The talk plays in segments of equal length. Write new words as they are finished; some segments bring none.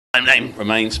My name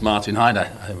remains Martin Hyde.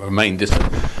 I remain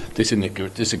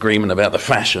disagreement about the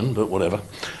fashion, but whatever.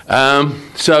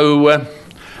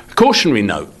 Cautionary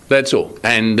note, that's all.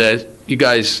 And you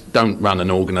guys don't run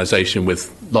an organization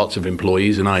with lots of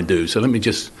employees, and I do. So let me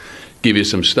just give you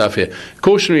some stuff here.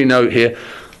 Cautionary note here,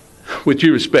 with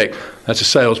due respect, that's a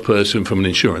salesperson from an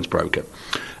insurance broker.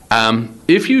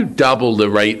 If you double the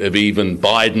rate of even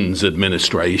Biden's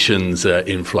administration's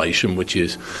inflation, which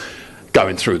is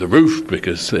going through the roof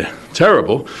because they're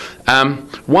terrible,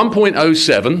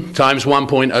 1.07 times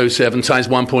 1.07 times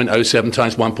 1.07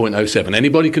 times 1.07.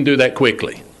 Anybody can do that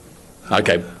quickly?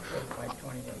 Okay.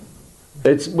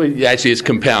 Actually, it's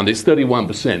compounded. It's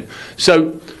 31%.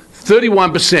 So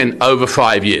 31% over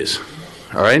 5 years.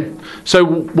 All right? So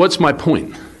what's my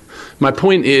point? My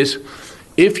point is,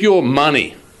 if your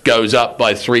money goes up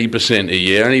by 3% a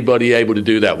year, anybody able to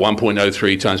do that?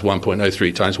 1.03 times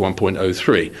 1.03 times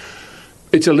 1.03.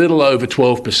 It's a little over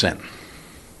 12%.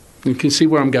 You can see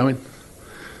where I'm going?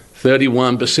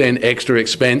 31% extra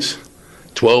expense,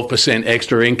 12%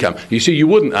 extra income. You see, you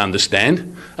wouldn't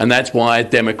understand, and that's why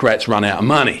Democrats run out of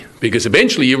money, because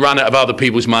eventually you run out of other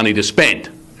people's money to spend,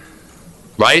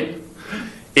 right?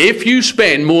 If you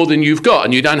spend more than you've got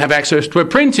and you don't have access to a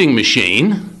printing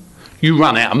machine, you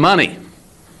run out of money,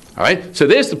 all right? So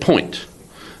there's the point.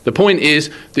 The point is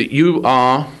that you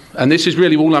are, and this is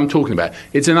really all I'm talking about,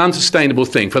 it's an unsustainable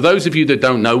thing. For those of you that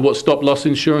don't know what stop-loss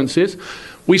insurance is,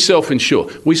 we self-insure.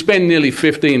 We spend nearly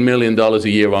 $15 million a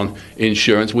year on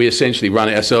insurance. We essentially run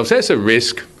it ourselves. That's a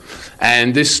risk.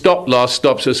 And this stop-loss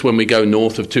stops us when we go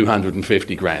north of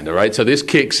 250 grand, all right? So this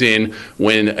kicks in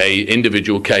when an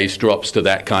individual case drops to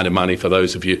that kind of money, for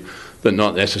those of you that are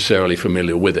not necessarily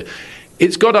familiar with it.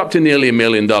 It's got up to nearly $1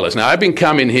 million. Now, I've been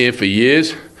coming here for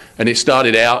years, and it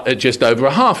started out at just over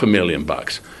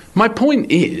 $500,000. My point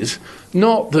is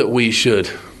not that we should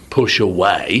push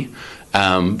away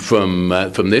from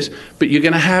this, but you're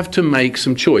going to have to make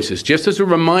some choices. Just as a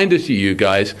reminder to you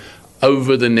guys,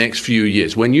 over the next few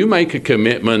years, when you make a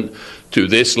commitment to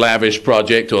this lavish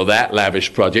project or that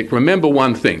lavish project, remember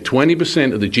one thing: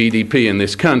 20% of the GDP in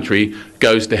this country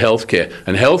goes to healthcare,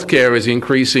 and healthcare is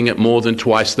increasing at more than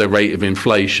twice the rate of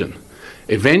inflation.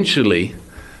 Eventually,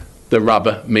 the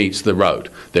rubber meets the road.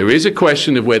 There is a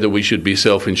question of whether we should be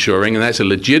self-insuring, and that's a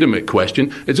legitimate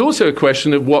question. It's also a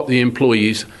question of what the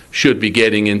employees should be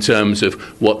getting in terms of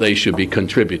what they should be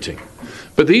contributing.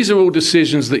 But these are all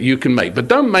decisions that you can make. But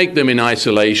don't make them in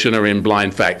isolation or in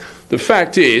blind fact. The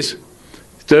fact is,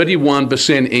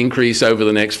 31% increase over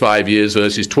the next 5 years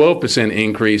versus 12%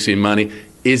 increase in money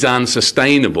is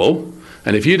unsustainable.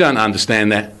 And if you don't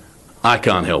understand that, I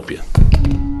can't help you.